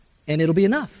 And it'll be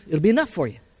enough. It'll be enough for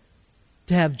you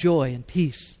to have joy and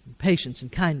peace and patience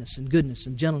and kindness and goodness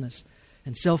and gentleness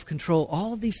and self-control.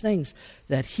 All of these things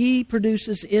that He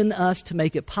produces in us to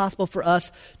make it possible for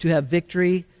us to have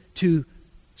victory, to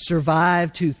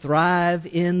survive, to thrive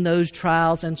in those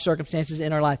trials and circumstances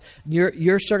in our life.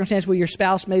 Your circumstance with your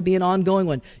spouse may be an ongoing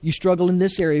one. You struggle in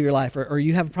this area of your life, or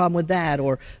you have a problem with that,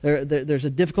 or there's a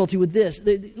difficulty with this.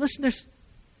 Listen,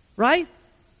 right?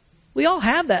 We all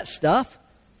have that stuff.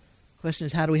 The question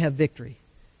is, how do we have victory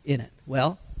in it?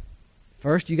 Well,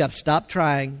 first you got to stop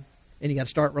trying and you got to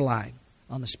start relying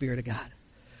on the Spirit of God.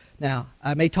 Now,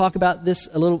 I may talk about this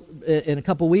a little in a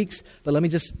couple weeks, but let me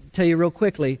just tell you real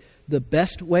quickly, the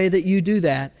best way that you do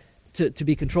that to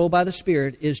be controlled by the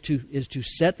Spirit is to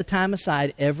set the time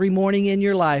aside every morning in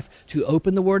your life to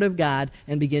open the Word of God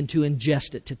and begin to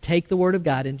ingest it, to take the Word of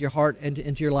God into your heart and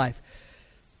into your life.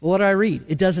 Well, what do I read?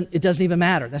 It doesn't even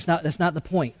matter. That's not the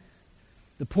point.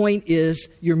 The point is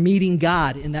you're meeting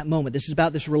God in that moment. This is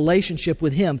about this relationship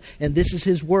with Him, and this is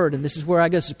His Word, and this is where I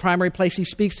go. This is the primary place He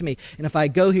speaks to me. And if I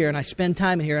go here and I spend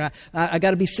time here, and I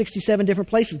got to be 67 different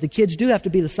places. The kids do have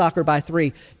to be to soccer by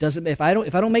 3. If I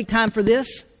don't make time for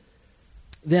this,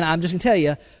 then I'm just going to tell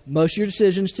you, most of your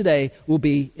decisions today will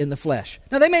be in the flesh.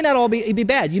 Now, they may not all be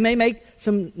bad. You may make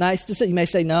some nice decisions. You may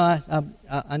say, no,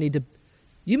 I need to.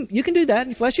 You can do that in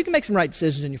your flesh. You can make some right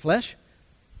decisions in your flesh.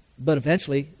 But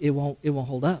eventually, it won't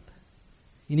hold up.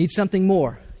 You need something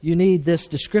more. You need this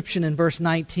description in verse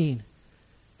 19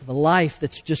 of a life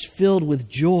that's just filled with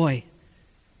joy.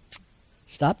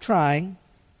 Stop trying.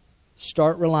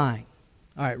 Start relying.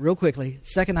 All right, real quickly,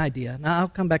 second idea. Now, I'll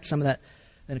come back to some of that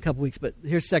in a couple weeks, but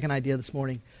here's the second idea this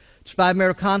morning. To survive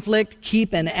marital conflict,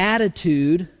 keep an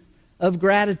attitude of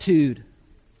gratitude.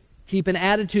 Keep an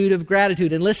attitude of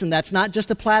gratitude. And listen, that's not just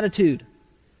a platitude.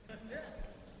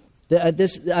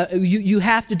 You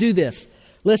have to do this.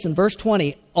 Listen, verse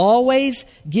 20. Always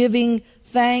giving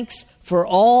thanks for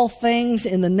all things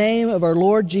in the name of our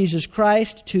Lord Jesus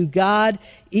Christ to God,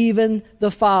 even the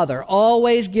Father.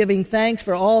 Always giving thanks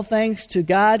for all things to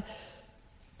God,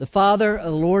 the Father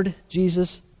of the Lord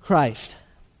Jesus Christ.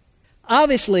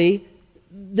 Obviously,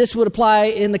 this would apply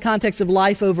in the context of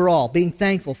life overall, being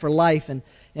thankful for life and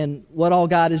what all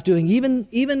God is doing,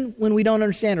 even when we don't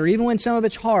understand, or even when some of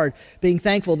it's hard, being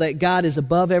thankful that God is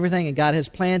above everything and God has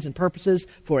plans and purposes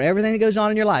for everything that goes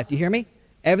on in your life. Do you hear me?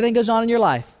 Everything goes on in your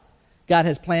life. God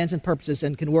has plans and purposes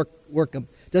and can work them.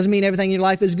 Doesn't mean everything in your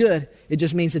life is good. It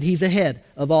just means that He's ahead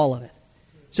of all of it,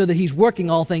 so that He's working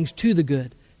all things to the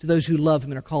good to those who love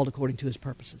him and are called according to his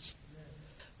purposes.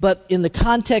 But in the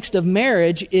context of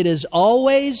marriage, it is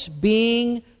always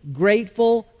being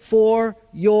grateful for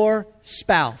your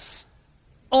spouse.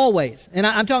 Always. And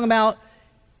I'm talking about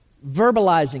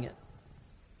verbalizing it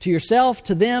to yourself,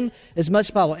 to them, as much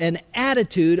as possible. An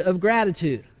attitude of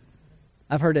gratitude.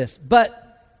 I've heard this. But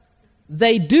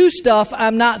they do stuff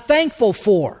I'm not thankful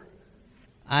for.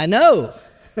 I know.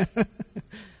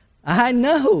 I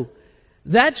know.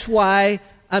 That's why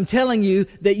I'm telling you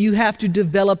that you have to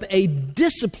develop a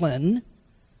discipline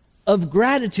of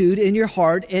gratitude in your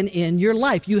heart and in your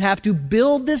life. You have to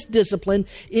build this discipline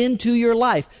into your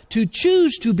life. To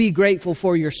choose to be grateful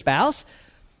for your spouse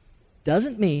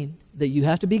doesn't mean that you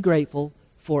have to be grateful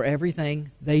for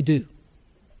everything they do.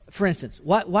 For instance,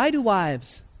 why do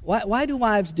wives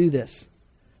do this?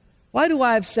 Why do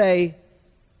wives say,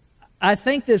 I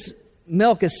think this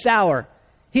milk is sour.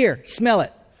 Here, smell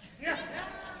it.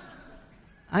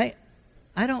 I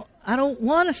don't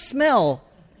want to smell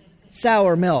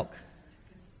sour milk.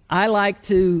 I like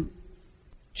to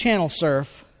channel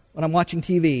surf when I'm watching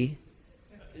TV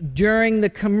during the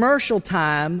commercial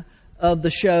time of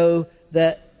the show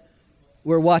that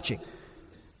we're watching.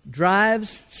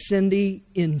 Drives Cindy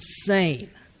insane.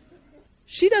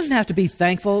 She doesn't have to be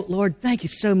thankful. Lord, thank you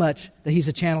so much that he's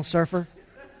a channel surfer.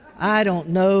 I don't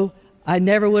know. I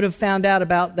never would have found out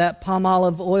about that palm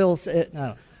olive oil.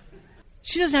 No.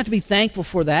 She doesn't have to be thankful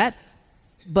for that.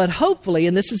 But hopefully,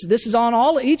 and this is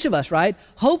on each of us, right?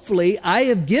 Hopefully, I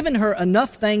have given her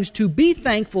enough things to be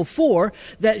thankful for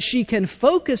that she can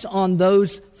focus on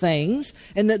those things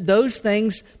and that those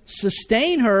things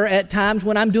sustain her at times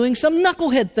when I'm doing some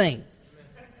knucklehead thing.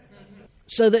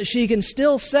 So that she can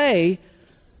still say,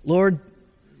 Lord,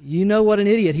 you know what an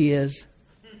idiot he is.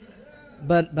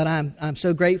 But I'm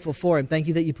so grateful for him. Thank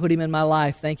you that you put him in my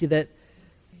life. Thank you that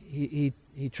he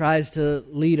tries to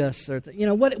lead us, or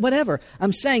whatever.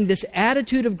 I'm saying this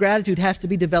attitude of gratitude has to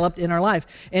be developed in our life,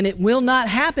 and it will not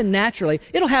happen naturally.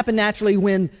 It'll happen naturally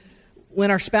when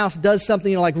our spouse does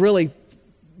something like really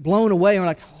blown away, and we're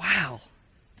like, "Wow,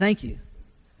 thank you."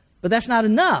 But that's not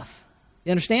enough.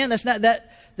 You understand?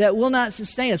 That will not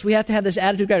sustain us. We have to have this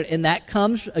attitude of gratitude, and that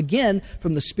comes again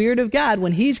from the Spirit of God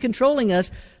when He's controlling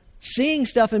us. Seeing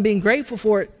stuff and being grateful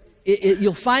for it,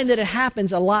 you'll find that it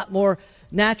happens a lot more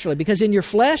naturally. Because in your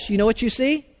flesh, you know what you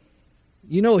see?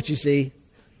 You know what you see.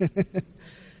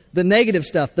 The negative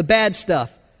stuff, the bad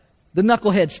stuff, the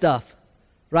knucklehead stuff,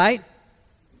 right?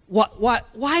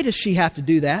 Why does she have to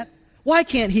do that? Why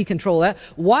can't he control that?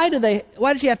 Why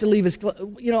does he have to leave his,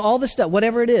 all this stuff,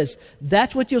 whatever it is.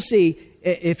 That's what you'll see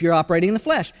if you're operating in the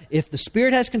flesh. If the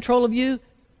Spirit has control of you,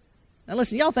 now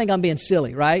listen, y'all think I'm being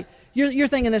silly, right? You're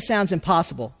thinking this sounds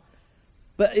impossible.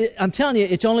 But I'm telling you,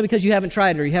 it's only because you haven't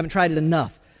tried it, or you haven't tried it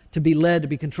enough to be led, to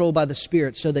be controlled by the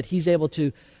Spirit, so that He's able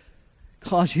to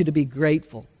cause you to be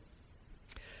grateful.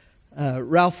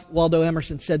 Ralph Waldo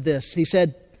Emerson said this. He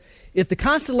said, if the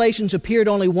constellations appeared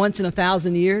only once in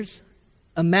 1,000 years,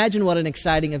 imagine what an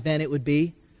exciting event it would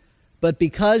be. But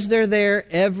because they're there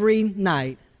every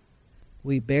night,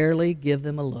 we barely give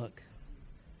them a look.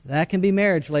 That can be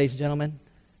marriage, ladies and gentlemen.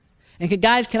 And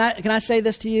guys, can I say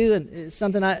this to you? And it's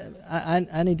something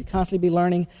I need to constantly be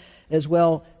learning as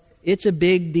well. It's a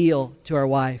big deal to our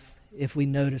wife if we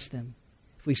notice them.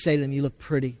 If we say to them, you look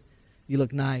pretty, you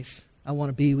look nice, I want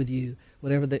to be with you,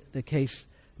 whatever the case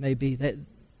may be.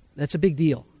 That's a big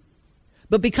deal.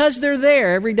 But because they're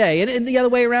there every day, and the other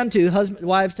way around too,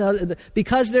 wives to husbands,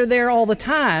 because they're there all the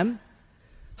time,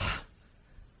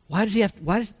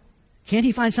 can't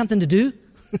he find something to do?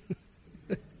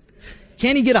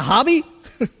 Can't he get a hobby?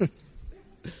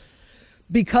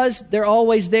 Because they're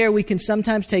always there, we can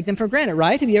sometimes take them for granted,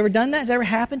 right? Have you ever done that? Has that ever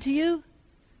happened to you?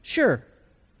 Sure.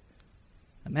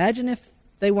 Imagine if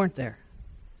they weren't there.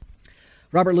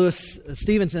 Robert Louis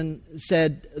Stevenson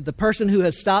said, the person who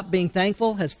has stopped being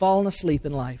thankful has fallen asleep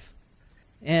in life.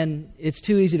 And it's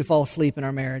too easy to fall asleep in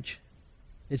our marriage.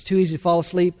 It's too easy to fall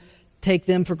asleep, take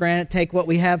them for granted, take what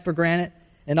we have for granted,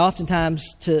 and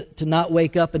oftentimes to not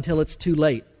wake up until it's too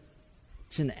late.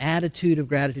 It's an attitude of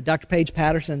gratitude. Dr. Paige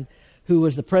Patterson, who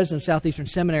was the president of Southeastern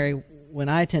Seminary when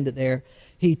I attended there,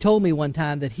 he told me one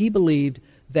time that he believed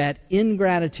that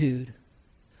ingratitude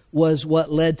was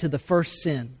what led to the first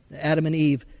sin. Adam and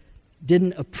Eve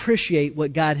didn't appreciate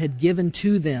what God had given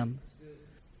to them.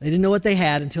 They didn't know what they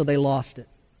had until they lost it.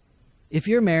 If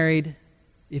you're married,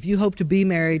 if you hope to be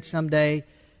married someday,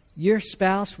 your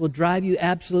spouse will drive you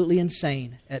absolutely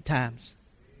insane at times.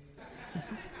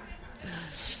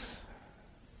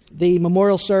 The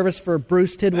memorial service for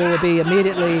Bruce Tidwell will be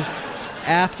immediately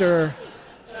after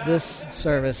this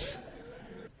service.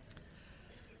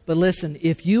 But listen,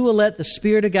 if you will let the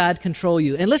Spirit of God control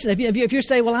you, and listen, if you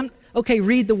say, well, I'm okay,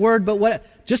 read the Word, but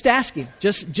what? Just ask Him.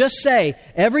 Just say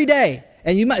every day,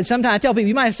 and you might. Sometimes I tell people,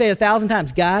 you might say it 1,000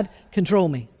 times, God, control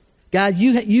me. God,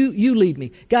 you lead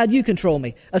me. God, you control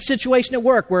me. A situation at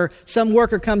work where some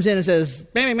worker comes in and says,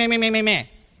 meh, meh, meh, meh, meh, meh,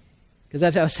 because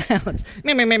that's how it sounds.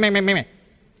 Meh, meh, meh, meh, meh, meh.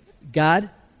 God,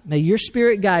 may your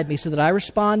Spirit guide me so that I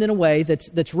respond in a way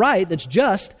that's right, that's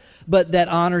just, but that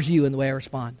honors you in the way I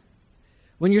respond.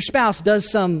 When your spouse does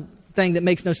something that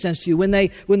makes no sense to you, when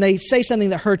they say something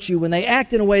that hurts you, when they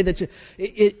act in a way that's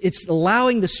it's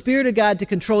allowing the Spirit of God to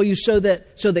control you so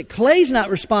that Clay's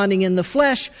not responding in the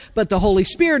flesh, but the Holy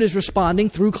Spirit is responding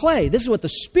through Clay. This is what the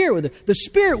Spirit would do. The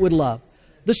Spirit would love.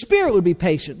 The Spirit would be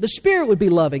patient. The Spirit would be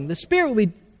loving. The Spirit would be,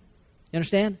 you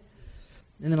understand?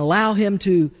 And then allow Him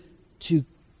to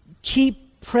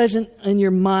keep present in your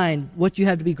mind what you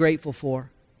have to be grateful for.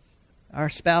 Our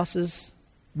spouses,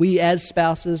 we as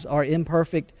spouses are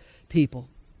imperfect people.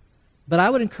 But I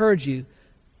would encourage you,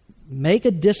 make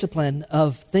a discipline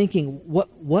of thinking, what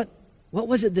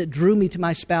was it that drew me to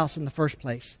my spouse in the first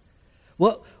place?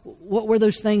 What were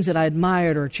those things that I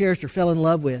admired or cherished or fell in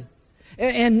love with?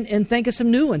 And think of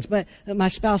some new ones. My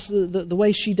spouse, the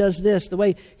way she does this, the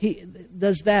way he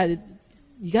does that,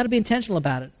 you got to be intentional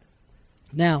about it.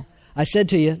 Now, I said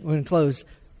to you, we're going to close,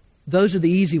 those are the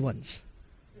easy ones.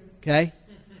 Okay?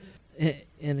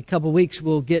 In a couple of weeks,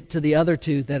 we'll get to the other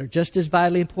two that are just as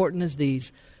vitally important as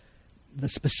these. The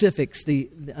specifics, the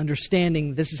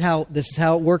understanding, this is how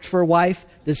it works for a wife,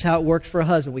 this is how it works for a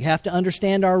husband. We have to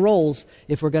understand our roles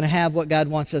if we're going to have what God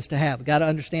wants us to have. We've got to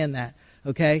understand that,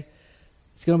 okay?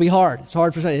 It's going to be hard. It's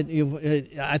hard for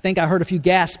I think I heard a few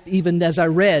gasp even as I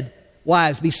read,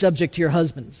 wives, be subject to your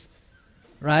husbands,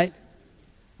 right?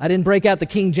 I didn't break out the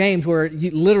King James where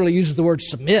it literally uses the word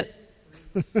submit.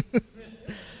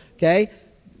 Okay?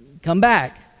 Come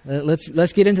back.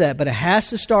 Let's get into that. But it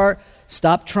has to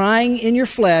stop trying in your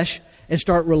flesh and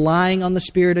start relying on the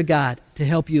Spirit of God to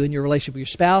help you in your relationship with your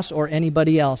spouse or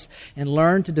anybody else. And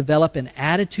learn to develop an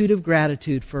attitude of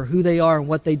gratitude for who they are and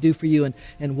what they do for you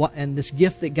and this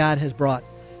gift that God has brought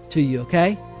to you.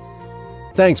 Okay?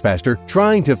 Thanks, Pastor.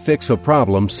 Trying to fix a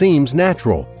problem seems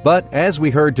natural, but as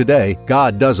we heard today,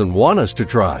 God doesn't want us to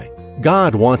try.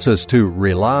 God wants us to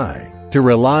rely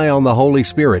on the Holy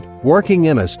Spirit, working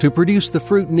in us to produce the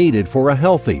fruit needed for a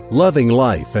healthy, loving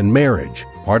life and marriage.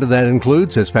 Part of that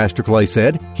includes, as Pastor Clay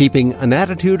said, keeping an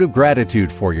attitude of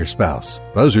gratitude for your spouse.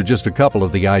 Those are just a couple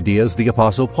of the ideas the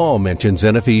Apostle Paul mentions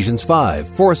in Ephesians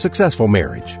 5 for a successful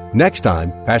marriage. Next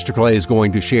time, Pastor Clay is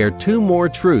going to share 2 more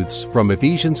truths from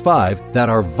Ephesians 5 that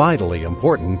are vitally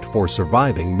important for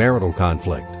surviving marital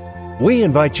conflict. We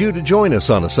invite you to join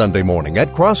us on a Sunday morning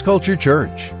at Cross Culture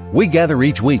Church. We gather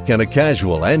each week in a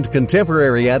casual and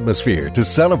contemporary atmosphere to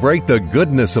celebrate the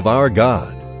goodness of our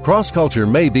God. Cross culture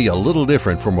may be a little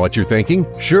different from what you're thinking.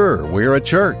 Sure, we're a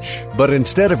church, but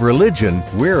instead of religion,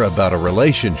 we're about a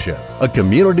relationship, a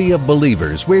community of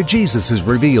believers where Jesus is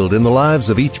revealed in the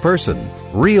lives of each person,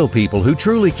 real people who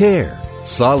truly care,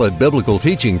 solid biblical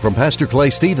teaching from Pastor Clay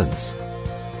Stevens,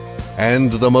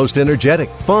 and the most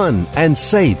energetic, fun, and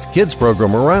safe kids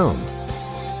program around.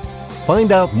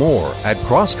 Find out more at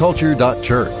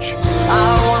crossculture.church.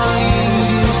 I want to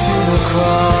lead you to the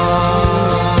cross.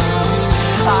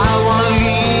 I want to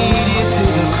lead you to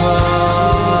the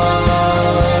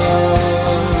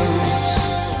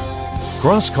cross.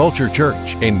 Cross Culture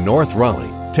Church in North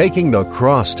Raleigh, taking the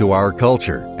cross to our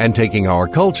culture and taking our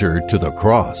culture to the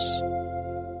cross.